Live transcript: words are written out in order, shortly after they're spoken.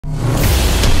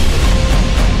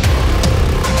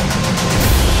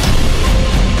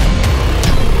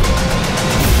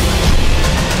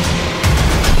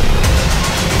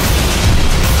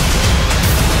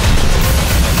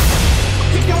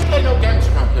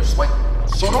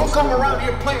So don't come around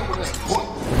here playing with us.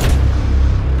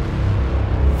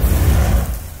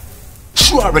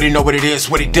 You already know what it is,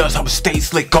 what it does, how it stays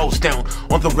slick, goes down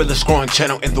on the realest growing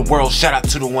channel in the world. Shout out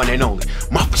to the one and only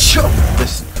Mafia.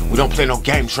 Listen, we don't play no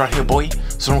games right here, boy.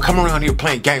 So don't come around here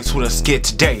playing games with us, kid.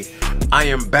 Today, I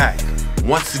am back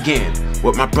once again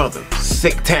with my brother,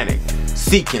 SickTanicK,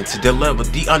 seeking to deliver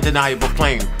the undeniable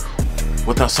flame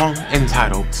with a song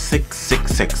entitled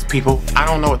 666. People, I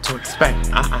don't know what to expect.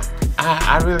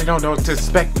 I really don't know what to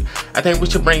expect. I think we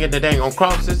should bring in the dang on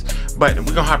crosses, but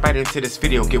we're gonna hop right into this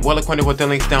video. Get well acquainted with the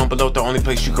links down below. The only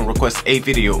place you can request a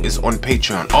video is on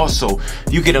Patreon. Also,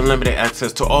 you get unlimited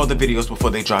access to all the videos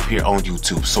before they drop here on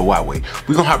YouTube. So why wait?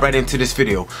 We're gonna hop right into this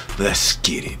video. Let's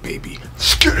get it, baby.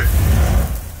 Let's get it.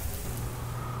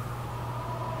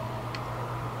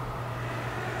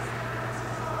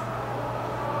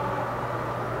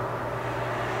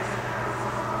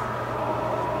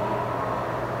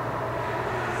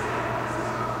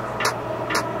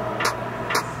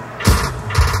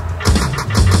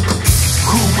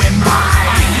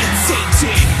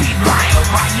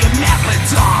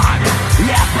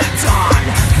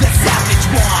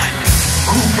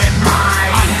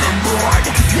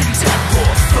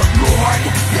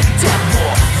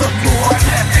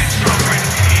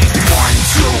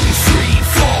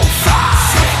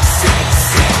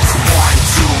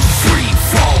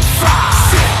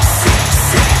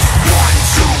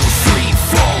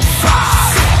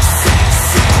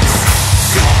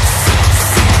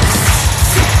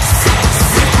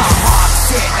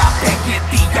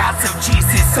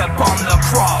 Upon the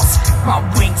cross, my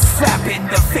wings flapping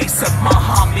the face of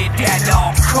Muhammad at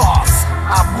all costs.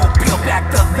 I will peel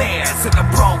back the layers of the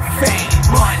profane,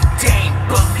 mundane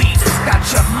beliefs. Got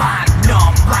your mind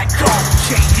numb like gold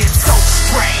chain. It's so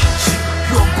strange,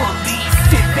 your belief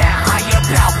in that higher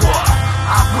power.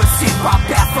 I would sit right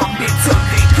back from it to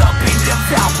link up and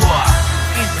devour.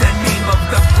 In the name of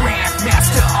the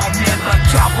Grandmaster, I'll never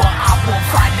cower. I will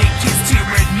fight against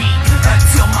tyranny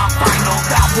until my final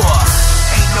hour.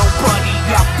 Nobody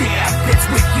out there that's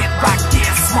wicked like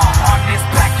this. My heart is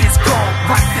black as gold,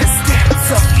 like the stems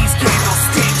of these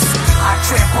candlesticks. I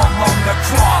trample on the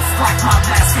cross like my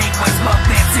last name was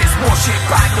Melantis. Worship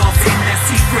idols in the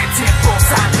secret temple.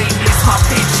 Silent is my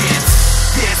vengeance.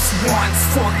 This one's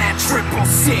for that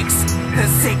 666, the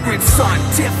sacred son.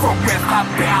 Different, I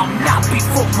bow not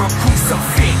before a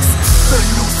crucifix. The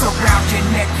noose around your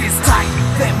neck is tight.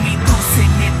 Let me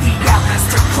loosen it. The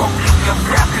Alistair Crowley of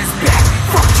rap is back.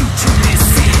 Fuck you to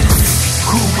listen.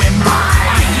 Who am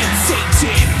I am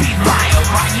Satan, Belial,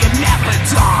 I am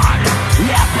Abaddon.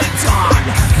 Abaddon,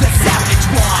 the savage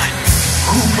one.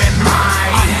 Who am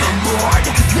I am the Lord,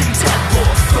 the devil.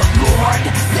 The Lord,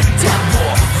 the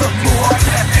devil. The Lord,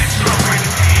 heaven, Lord.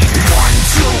 1,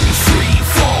 2, 3,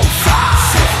 4,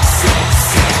 5.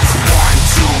 1,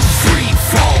 2, 3,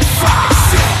 4, 5.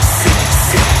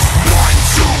 1,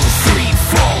 2, 3,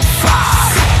 4, 5.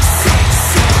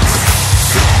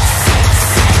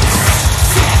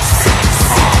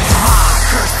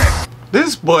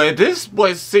 This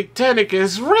boy SickTanicK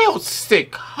is real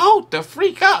sick. Hold the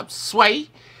freak up, Sway.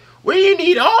 Where you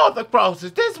need all the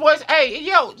crosses. This boy's, hey,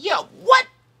 yo, what?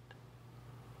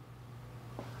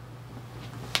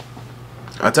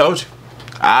 I told you.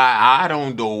 I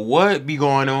don't know what be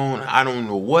going on. I don't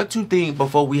know what to think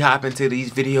before we hop into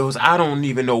these videos. I don't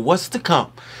even know what's to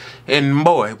come. And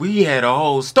boy, we had a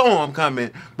whole storm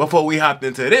coming before we hopped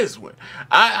into this one.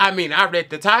 I mean, I read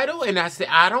the title and I said,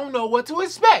 I don't know what to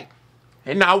expect.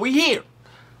 And now we here.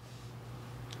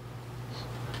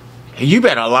 And you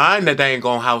better line the dang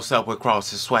on house up with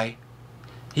crosses, Sway.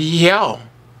 Yo,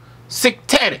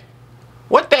 SickTanicK.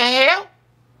 What the hell?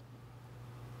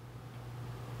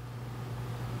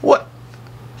 What?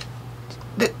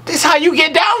 This how you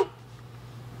get down?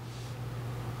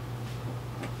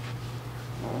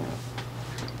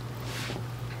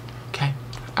 Okay.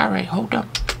 Alright, hold up.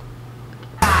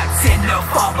 And the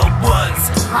followers,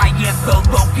 I am the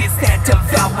locust that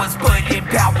devours but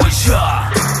empowers ya.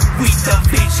 Read the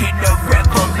vision of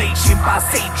Revelation by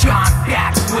St. John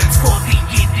backwards. For the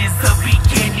end is the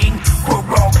beginning, we're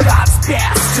all God's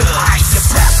bastard. I am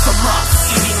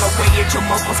blasphemous, eating away at your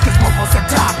morals, cause morals are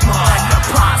dogma. And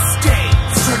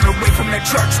apostates turn away from the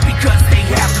church because they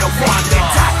have no one that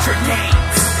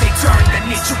indoctrinates. They turn the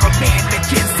nature of man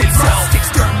against itself.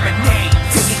 Exterminate,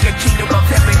 taking a kingdom of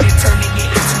heaven and turning it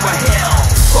into a hell.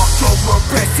 Fuck your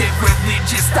repressive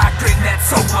religious doctrine that's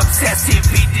so obsessive.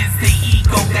 It is the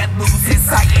ego that loses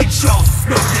sight and shows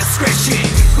no discretion.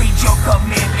 Read your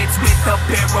commandments with the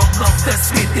barrel of the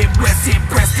smith and rest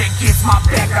impressed against my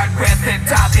back. I'd rather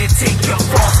die than take your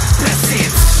false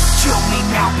blessings. Kill me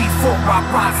now before I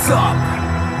rise up.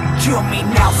 Kill me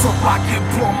now so I can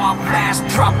pour my last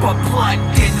drop of blood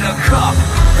in the cup.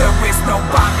 There is no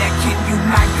bond that can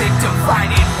unite the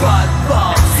divided but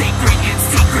love. Sacred and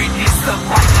secret is the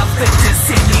light of the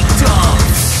descending dove.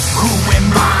 Who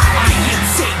am I? I am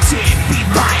Satan,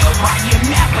 Belial, I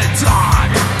am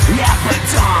Abaddon.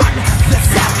 Abaddon, the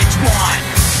savage one.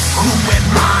 Who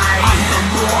am I? I'm the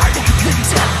Lord, the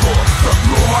devil, the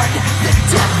Lord, the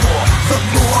devil, the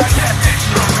Lord. There's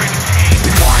no rename.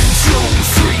 1, 2,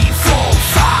 3, 4,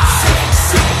 5,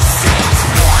 6, 6,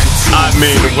 6. 1, 2, I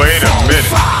mean, wait a minute.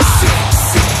 6,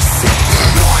 6, 6.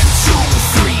 1, 2,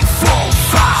 3, 4,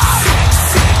 5,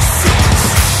 6, 6,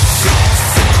 6,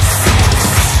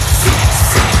 6,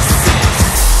 6,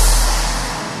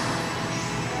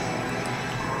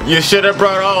 6. You should have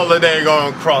brought all the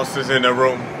daggone crosses in the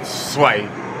room, Sway.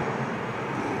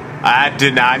 I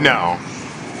did not know.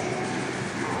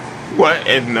 What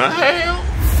in the hell?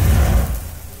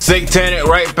 SickTanicK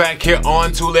right back here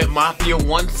on TooLITMafia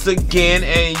once again,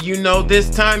 and you know this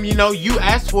time, you know you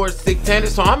asked for it, SickTanicK,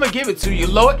 so I'm gonna give it to you,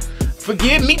 Lord.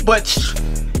 Forgive me, but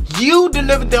you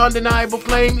delivered the undeniable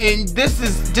flame, and this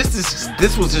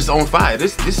was just on fire.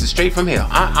 This is straight from hell.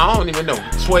 I don't even know.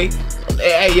 Sway,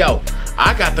 hey yo,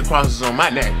 I got the crosses on my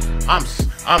neck. I'm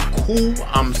cool.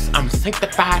 I'm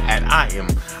sanctified, and I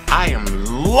am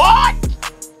Lord.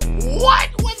 What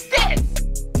was this?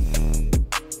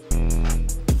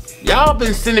 Y'all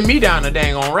been sending me down a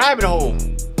dang on rabbit hole.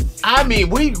 I mean,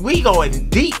 we going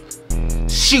deep.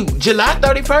 Shoot, July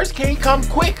 31st can't come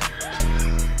quick.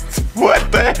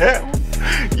 What the hell?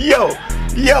 Yo,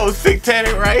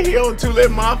 SickTanicK right here on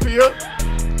TooLITMafia.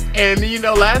 And you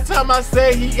know, last time I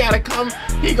said he gonna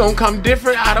come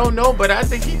different. I don't know, but I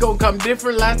think he gonna come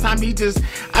different. Last time he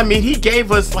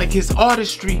gave us like his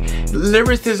artistry,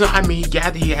 lyricism. I mean,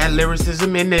 he had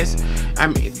lyricism in this. I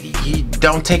mean, he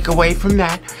don't take away from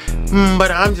that.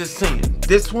 But I'm just saying,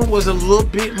 this one was a little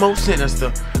bit more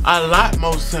sinister, a lot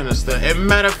more sinister. As a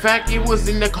matter of fact, it was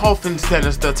in the coffin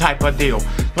sinister type of deal.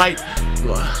 Like,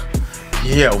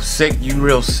 yo, sick, you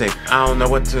real sick. I don't know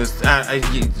what to.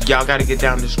 Y'all gotta get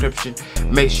down in the description.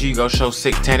 Make sure you go show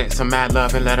SickTanicK some mad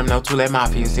love and let him know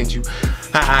TooLITMafia sent you.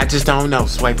 I just don't know,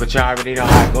 Sway, but y'all already know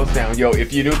how it goes down. Yo,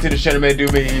 if you're new to the channel, man, do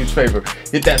me a huge favor.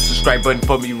 Hit that subscribe button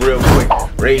for me real quick.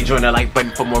 Rage on that like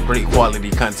button for more great quality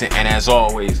content. And as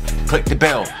always, click the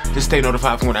bell to stay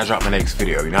notified for when I drop my next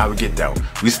video. You know how we get down.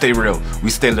 We stay real. We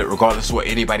stay lit regardless of what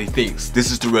anybody thinks. This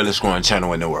is the realest growing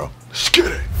channel in the world. Let's get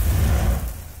it.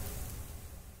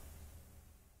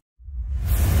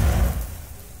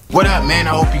 What up, man?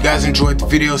 I hope you guys enjoyed the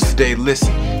videos today.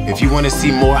 Listen, if you want to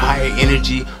see more higher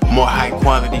energy, more high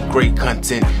quality, great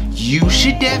content, you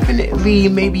should definitely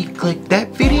maybe click that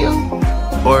video,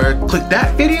 or click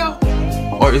that video,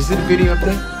 or is it a video up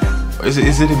there, or is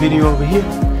it a video over here?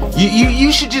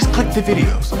 You should just click the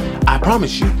videos. I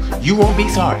promise you, you won't be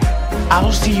sorry.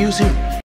 I'll see you soon.